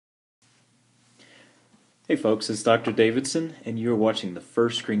Hey folks, it's Dr. Davidson, and you're watching the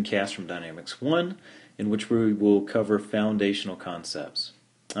first screencast from Dynamics 1, in which we will cover foundational concepts.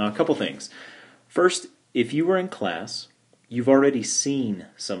 A couple things. First, if you were in class, you've already seen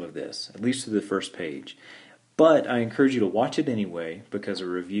some of this, at least through the first page, but I encourage you to watch it anyway because a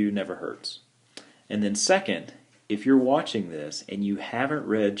review never hurts. And then second, if you're watching this and you haven't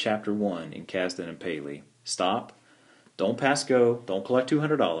read Chapter 1 in Kasdan and Paley, stop. Don't pass go. Don't collect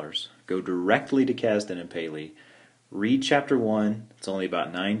 $200. Go directly to Kasdan and Paley. Read Chapter 1. It's only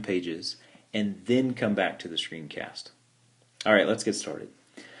about 9 pages. And then come back to the screencast. All right, let's get started.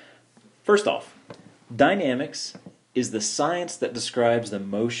 First off, dynamics is the science that describes the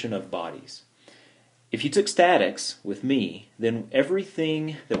motion of bodies. If you took statics with me, then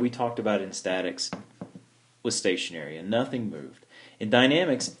everything that we talked about in statics was stationary and nothing moved. In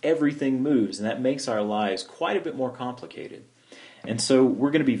dynamics, everything moves, and that makes our lives quite a bit more complicated. And so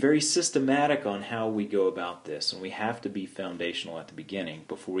we're going to be very systematic on how we go about this, and we have to be foundational at the beginning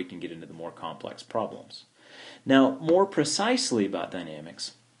before we can get into the more complex problems. Now, more precisely about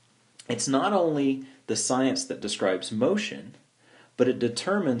dynamics, it's not only the science that describes motion, but it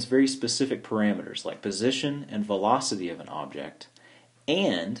determines very specific parameters like position and velocity of an object,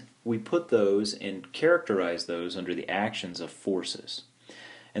 and we put those and characterize those under the actions of forces.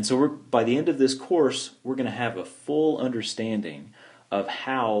 And so by the end of this course, we're going to have a full understanding of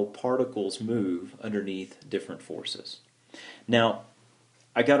how particles move underneath different forces. Now,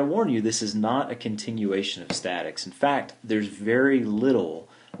 I got to warn you, this is not a continuation of statics. In fact, there's very little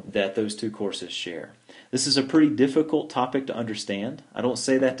that those two courses share. This is a pretty difficult topic to understand. I don't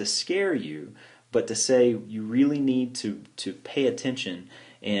say that to scare you, but to say you really need to pay attention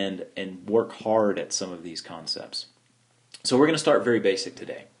and work hard at some of these concepts. So we're going to start very basic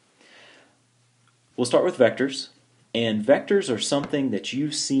today. We'll start with vectors, and vectors are something that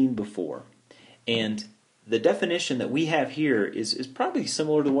you've seen before. And the definition that we have here is probably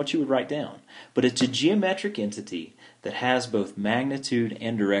similar to what you would write down, but it's a geometric entity that has both magnitude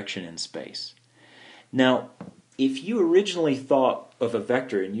and direction in space. Now, if you originally thought of a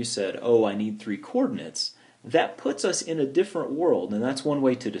vector and you said, oh, I need 3 coordinates, that puts us in a different world, and that's one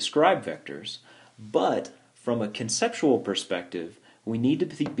way to describe vectors. But from a conceptual perspective, we need to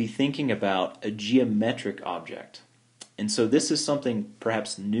be thinking about a geometric object. And so this is something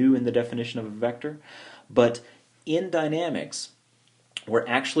perhaps new in the definition of a vector, but in dynamics, we're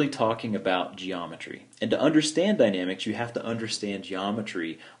actually talking about geometry. And to understand dynamics, you have to understand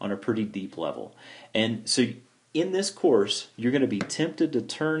geometry on a pretty deep level. And so in this course, you're going to be tempted to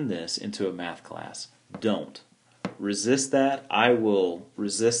turn this into a math class. Don't. Resist that. I will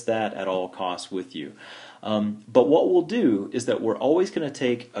resist that at all costs with you. But what we'll do is that we're always going to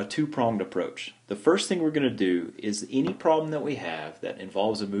take a two-pronged approach. The first thing we're going to do is any problem that we have that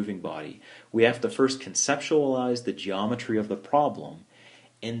involves a moving body, we have to first conceptualize the geometry of the problem,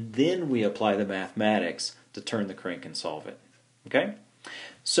 and then we apply the mathematics to turn the crank and solve it. Okay?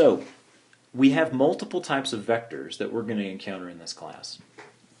 So, we have multiple types of vectors that we're going to encounter in this class.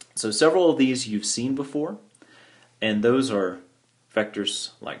 So several of these you've seen before, and those are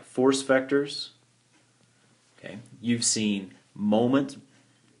vectors like force vectors. Okay, you've seen moment,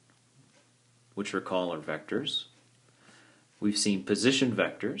 which are called vectors. We've seen position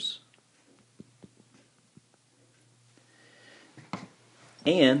vectors.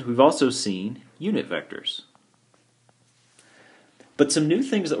 And we've also seen unit vectors. But some new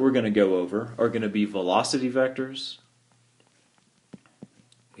things that we're going to go over are going to be velocity vectors.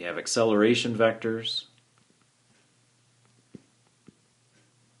 We have acceleration vectors,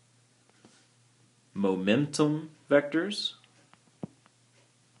 momentum vectors,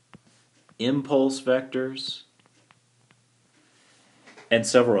 impulse vectors, and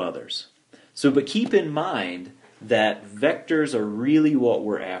several others. But keep in mind that vectors are really what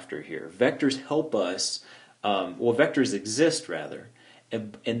we're after here. Vectors help us, vectors exist rather,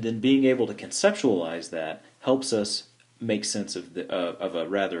 and then being able to conceptualize that helps us make sense of a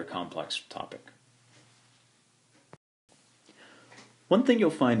rather complex topic. One thing you'll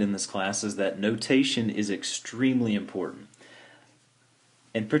find in this class is that notation is extremely important,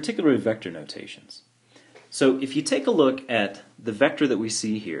 and particularly vector notations. So if you take a look at the vector that we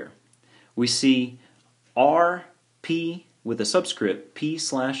see here, we see RP with a subscript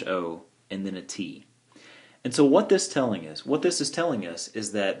P/O and then a T. And so what this is telling us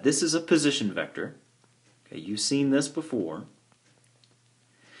is that this is a position vector. Okay, you've seen this before.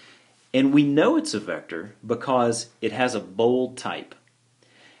 And we know it's a vector because it has a bold type.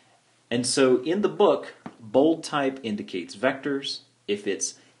 And so in the book, bold type indicates vectors. If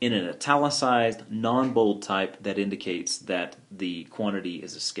it's in an italicized, non-bold type, that indicates that the quantity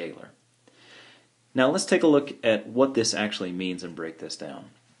is a scalar. Now let's take a look at what this actually means and break this down.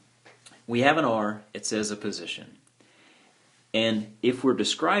 We have an R, it says a position. And if we're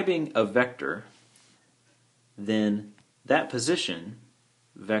describing a vector, then that position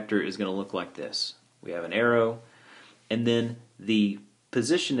vector is going to look like this. We have an arrow, and then the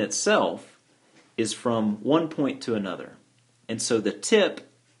position itself is from one point to another. And so the tip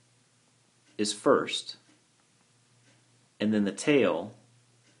is first, and then the tail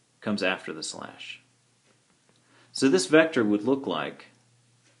comes after the slash. So this vector would look like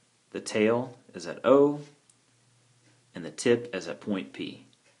the tail is at O, and the tip is at point P.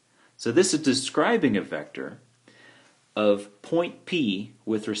 So this is describing a vector of point P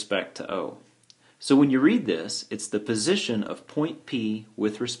with respect to O. So when you read this, it's the position of point P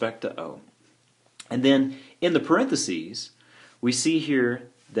with respect to O. And then in the parentheses, we see here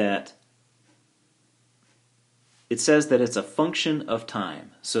that it says that it's a function of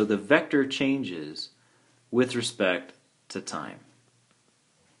time. So the vector changes with respect to time,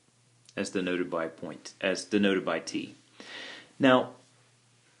 as denoted by t. Now,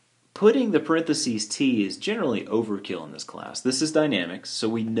 putting the parentheses t is generally overkill in this class. This is dynamics, so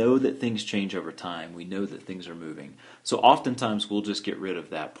we know that things change over time. We know that things are moving. So oftentimes we'll just get rid of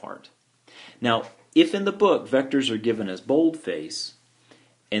that part. Now, if in the book vectors are given as boldface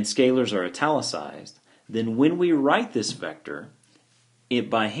and scalars are italicized, then when we write this vector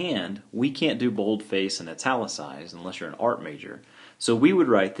by hand, we can't do boldface and italicized unless you're an art major. So we would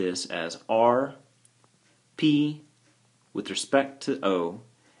write this as R, P with respect to O,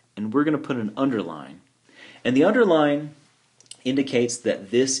 and we're going to put an underline. And the underline indicates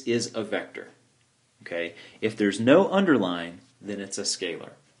that this is a vector. Okay? If there's no underline, then it's a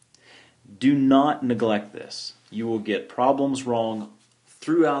scalar. Do not neglect this. You will get problems wrong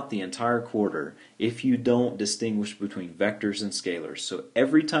throughout the entire quarter if you don't distinguish between vectors and scalars. So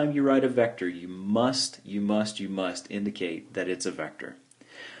every time you write a vector, you must indicate that it's a vector.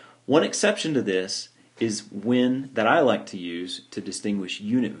 One exception to this is that I like to use to distinguish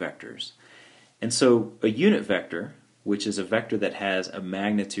unit vectors. And so a unit vector, which is a vector that has a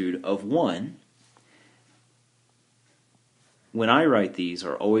magnitude of 1, when I write these,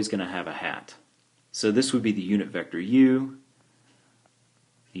 are always going to have a hat. So this would be the unit vector u,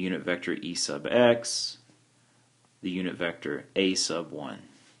 the unit vector e sub x, the unit vector a sub 1.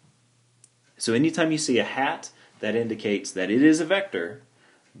 So anytime you see a hat, that indicates that it is a vector,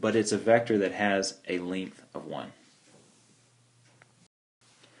 but it's a vector that has a length of 1. All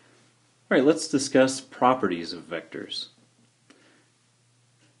right, let's discuss properties of vectors.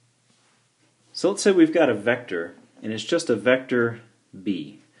 So let's say we've got a vector, and it's just a vector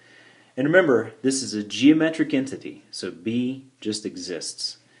b. And remember, this is a geometric entity, so b just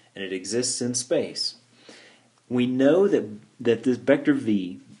exists, and it exists in space. We know that this vector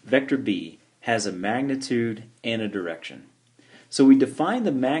b, has a magnitude and a direction. So we define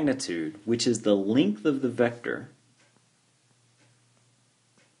the magnitude, which is the length of the vector,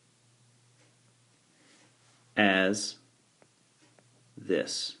 as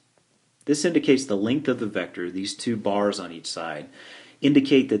this. This indicates the length of the vector. These two bars on each side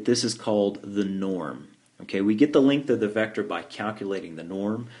indicate that this is called the norm. Okay, we get the length of the vector by calculating the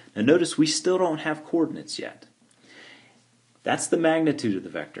norm. Now notice we still don't have coordinates yet. That's the magnitude of the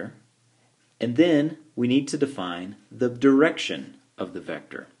vector. And then we need to define the direction of the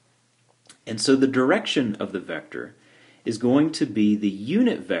vector. And so the direction of the vector is going to be the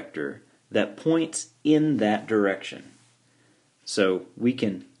unit vector that points in that direction. So we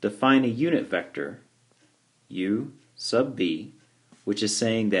can define a unit vector, u sub b, which is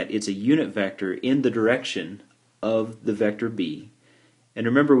saying that it's a unit vector in the direction of the vector b. And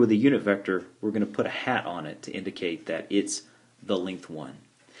remember, with a unit vector, we're going to put a hat on it to indicate that it's the length 1.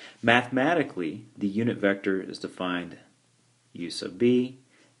 Mathematically, the unit vector is defined u sub b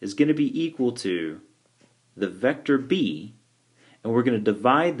is going to be equal to the vector b, and we're going to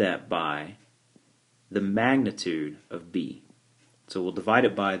divide that by the magnitude of b. So we'll divide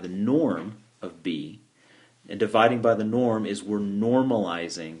it by the norm of b, and dividing by the norm is we're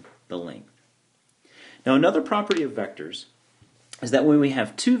normalizing the length. Now another property of vectors is that when we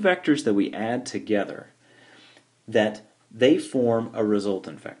have two vectors that we add together, that they form a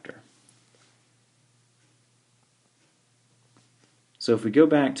resultant vector. So if we go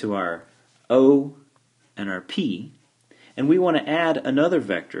back to our O and our P, and we want to add another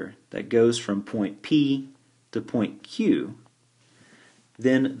vector that goes from point P to point Q,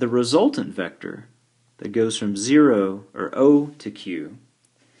 then the resultant vector that goes from 0 or O to Q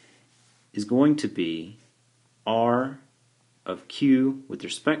is going to be R of Q with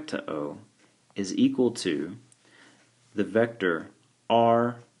respect to O is equal to the vector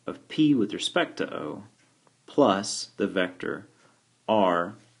R of p with respect to O plus the vector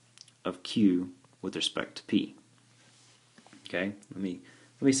r of q with respect to p. Okay, let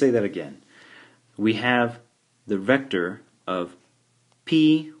me say that again. We have the vector of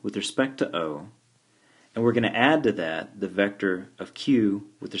p with respect to O, and we're going to add to that the vector of q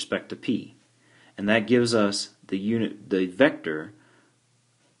with respect to p. And that gives us the vector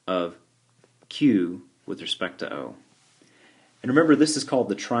of q with respect to O. And remember, this is called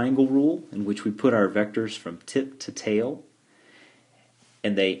the triangle rule, in which we put our vectors from tip to tail,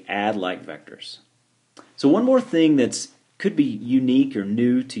 and they add like vectors. So one more thing that's could be unique or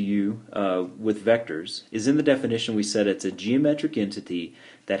new to you with vectors is in the definition we said it's a geometric entity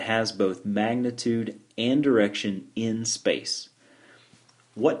that has both magnitude and direction in space.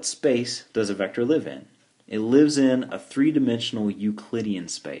 What space does a vector live in? It lives in a three-dimensional Euclidean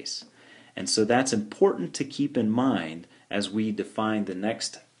space. And so that's important to keep in mind as we define the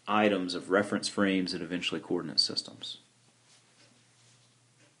next items of reference frames and eventually coordinate systems.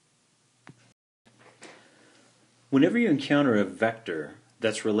 Whenever you encounter a vector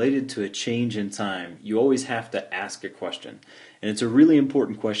that's related to a change in time, you always have to ask a question. And it's a really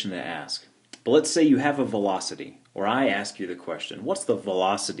important question to ask. But let's say you have a velocity, or I ask you the question, what's the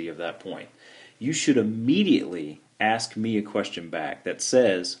velocity of that point? You should immediately ask me a question back that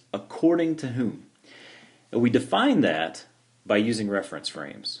says, according to whom? And we define that by using reference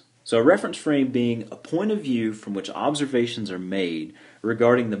frames. So a reference frame being a point of view from which observations are made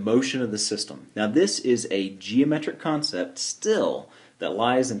regarding the motion of the system. Now this is a geometric concept still that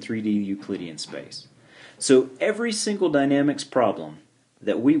lies in 3D Euclidean space. So every single dynamics problem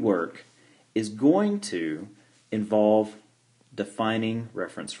that we work is going to involve defining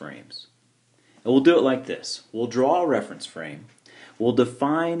reference frames. And we'll do it like this. We'll draw a reference frame. We'll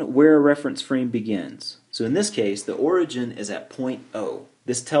define where a reference frame begins. So in this case, the origin is at point O.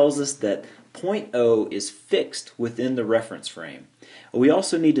 This tells us that point O is fixed within the reference frame. We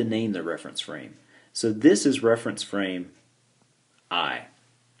also need to name the reference frame. So this is reference frame I.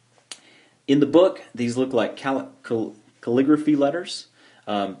 In the book, these look like calligraphy letters.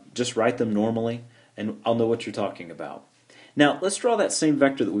 Just write them normally, and I'll know what you're talking about. Now, let's draw that same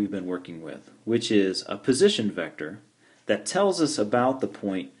vector that we've been working with, which is a position vector that tells us about the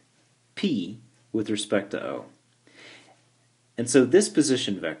point P with respect to O. And so this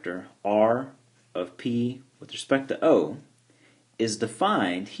position vector, r of P with respect to O, is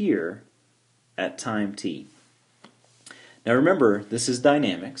defined here at time t. Now remember, this is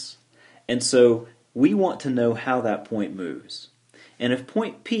dynamics, and so we want to know how that point moves. And if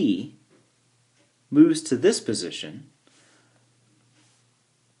point P moves to this position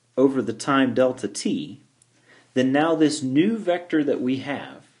over the time delta t, then now this new vector that we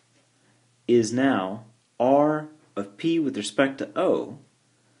have is now r of P with respect to O,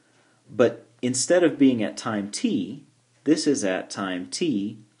 but instead of being at time t, this is at time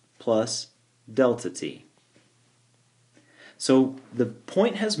t plus delta t. So the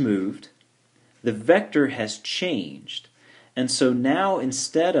point has moved, the vector has changed, and so now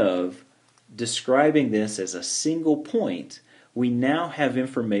instead of describing this as a single point, we now have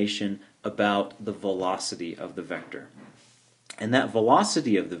information about the velocity of the vector. And that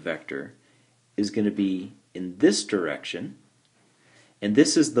velocity of the vector is going to be in this direction, and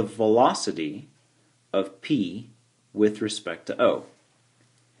this is the velocity of P with respect to O.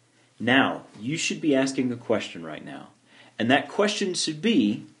 Now, you should be asking a question right now, and that question should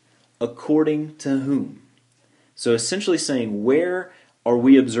be, according to whom? So essentially saying, where are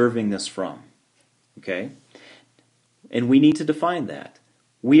we observing this from? Okay? And we need to define that.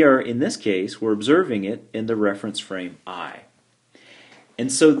 We are, in this case, we're observing it in the reference frame I.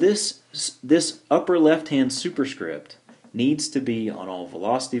 And so this upper left-hand superscript needs to be on all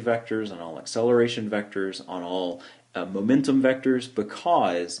velocity vectors, on all acceleration vectors, on all momentum vectors,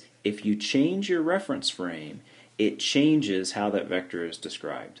 because if you change your reference frame, it changes how that vector is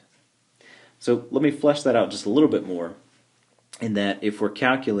described. So let me flesh that out just a little bit more, in that if we're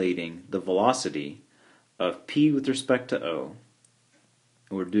calculating the velocity of P with respect to O,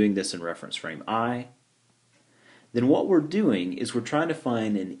 and we're doing this in reference frame I, then what we're doing is we're trying to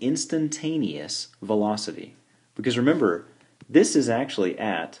find an instantaneous velocity. Because remember, this is actually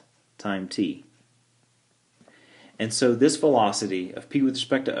at time t. And so this velocity of P with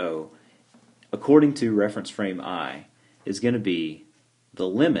respect to O, according to reference frame I, is going to be the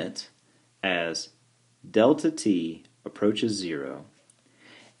limit as delta t approaches 0.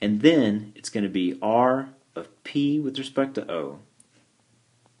 And then it's going to be r of P with respect to O,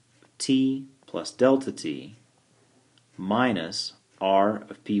 t plus delta t, minus r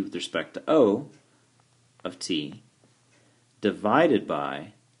of P with respect to O of t, divided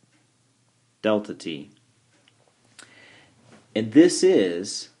by delta t. And this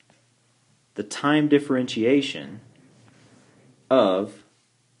is the time differentiation of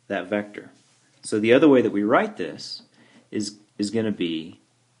that vector. So the other way that we write this is going to be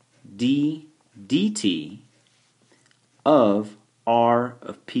d dt of r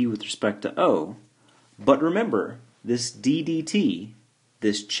of p with respect to o. But remember, this d dt,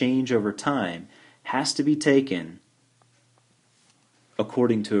 this change over time, has to be taken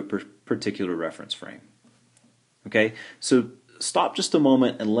according to a particular reference frame. Okay, so stop just a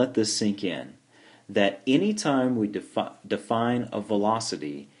moment and let this sink in, that anytime we define a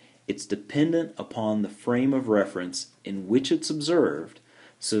velocity, it's dependent upon the frame of reference in which it's observed,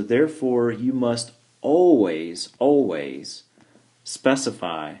 so therefore you must always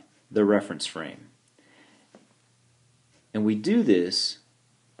specify the reference frame. And we do this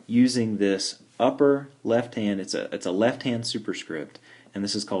using this upper left hand, it's a left hand superscript, and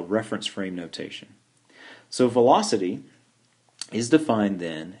this is called reference frame notation. So velocity is defined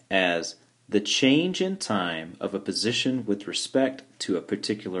then as the change in time of a position with respect to a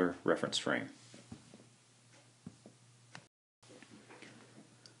particular reference frame.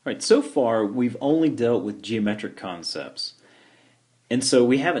 Alright, so far we've only dealt with geometric concepts, and so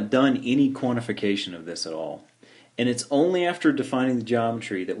we haven't done any quantification of this at all. And it's only after defining the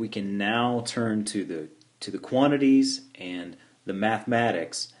geometry that we can now turn to the quantities and the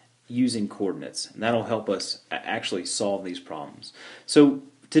mathematics using coordinates, and that'll help us actually solve these problems. So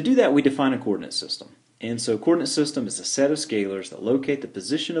to do that, we define a coordinate system. And so a coordinate system is a set of scalars that locate the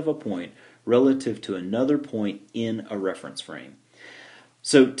position of a point relative to another point in a reference frame.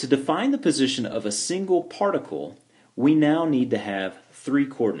 So to define the position of a single particle, we now need to have three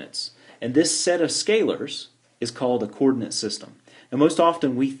coordinates. And this set of scalars is called a coordinate system. And most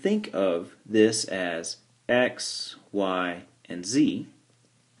often we think of this as x, y, and z.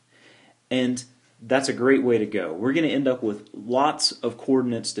 And that's a great way to go. We're going to end up with lots of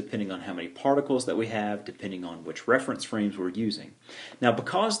coordinates depending on how many particles that we have, depending on which reference frames we're using. Now,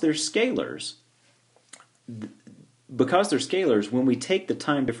 because they're scalars, when we take the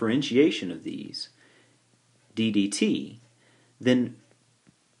time differentiation of these, d dt, then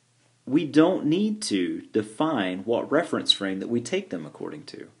we don't need to define what reference frame that we take them according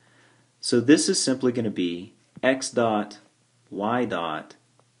to. So this is simply going to be x dot, y dot,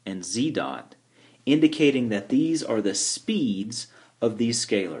 and z dot, indicating that these are the speeds of these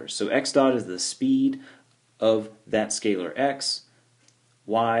scalars. So x dot is the speed of that scalar x,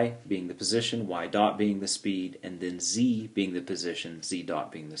 y being the position, y dot being the speed, and then z being the position, z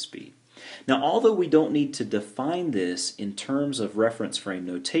dot being the speed. Now, although we don't need to define this in terms of reference frame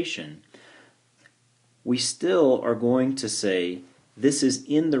notation, we still are going to say this is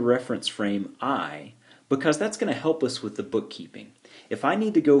in the reference frame I, because that's going to help us with the bookkeeping. If I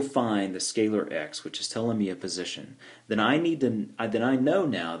need to go find the scalar x, which is telling me a position, then I know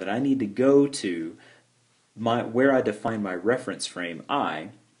now that I need to go to where I define my reference frame I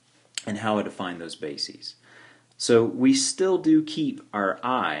and how I define those bases. So we still do keep our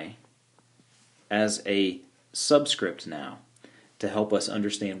I as a subscript now to help us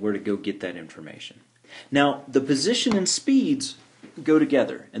understand where to go get that information. Now, the position and speeds go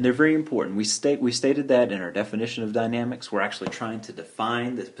together, and they're very important. We stated that in our definition of dynamics. We're actually trying to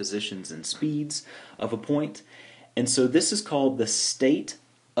define the positions and speeds of a point, and so this is called the state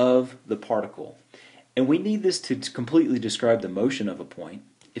of the particle. And we need this to completely describe the motion of a point.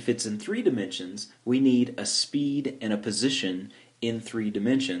 If it's in 3 dimensions, we need a speed and a position in 3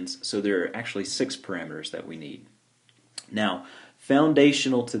 dimensions, so there are actually 6 parameters that we need. Now,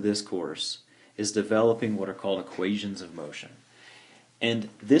 foundational to this course is developing what are called equations of motion. And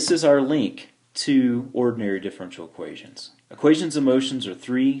this is our link to ordinary differential equations. Equations of motions are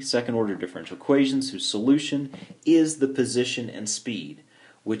 3 second-order differential equations whose solution is the position and speed,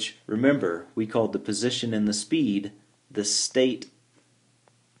 which, remember, we called the position and the speed the state.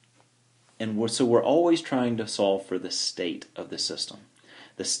 And so we're always trying to solve for the state of the system,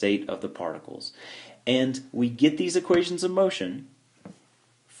 the state of the particles. And we get these equations of motion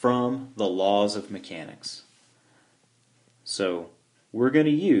from the laws of mechanics. So we're going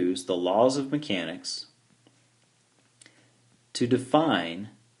to use the laws of mechanics to define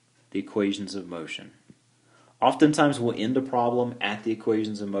the equations of motion. Oftentimes we'll end a problem at the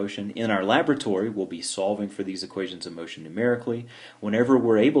equations of motion. In our laboratory, we'll be solving for these equations of motion numerically. Whenever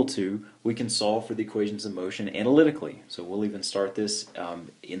we're able to, we can solve for the equations of motion analytically. So we'll even start this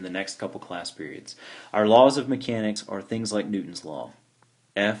in the next couple class periods. Our laws of mechanics are things like Newton's law.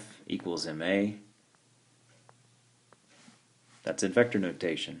 F equals ma. That's in vector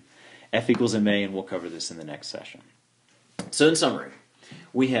notation. F equals ma, and we'll cover this in the next session. So in summary,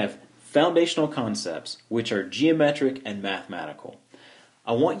 we have foundational concepts, which are geometric and mathematical.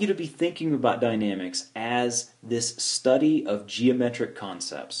 I want you to be thinking about dynamics as this study of geometric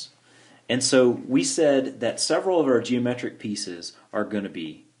concepts. And so we said that several of our geometric pieces are going to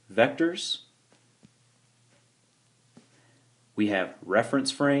be vectors, we have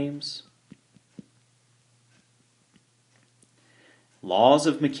reference frames, laws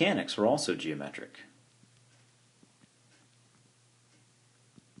of mechanics are also geometric.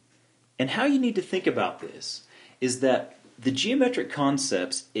 And how you need to think about this is that the geometric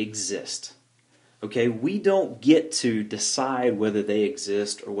concepts exist. Okay, we don't get to decide whether they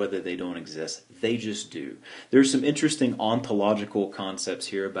exist or whether they don't exist. They just do. There's some interesting ontological concepts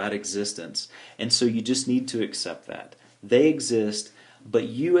here about existence, and so you just need to accept that. They exist, but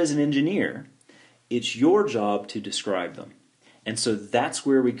you as an engineer, it's your job to describe them. And so that's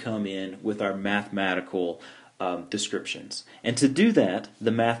where we come in with our mathematical descriptions. And to do that,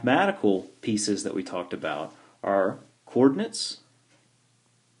 the mathematical pieces that we talked about are coordinates,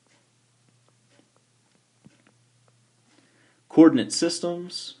 coordinate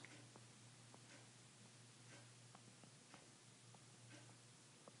systems,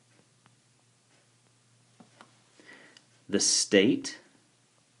 the state.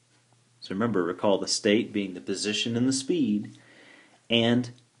 So remember, recall the state being the position and the speed, and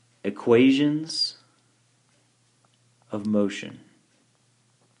equations of motion.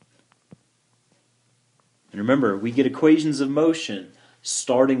 And remember, we get equations of motion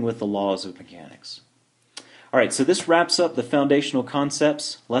starting with the laws of mechanics. All right, so this wraps up the foundational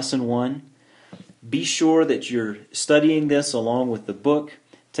concepts, lesson 1. Be sure that you're studying this along with the book.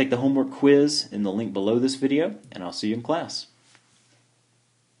 Take the homework quiz in the link below this video, and I'll see you in class.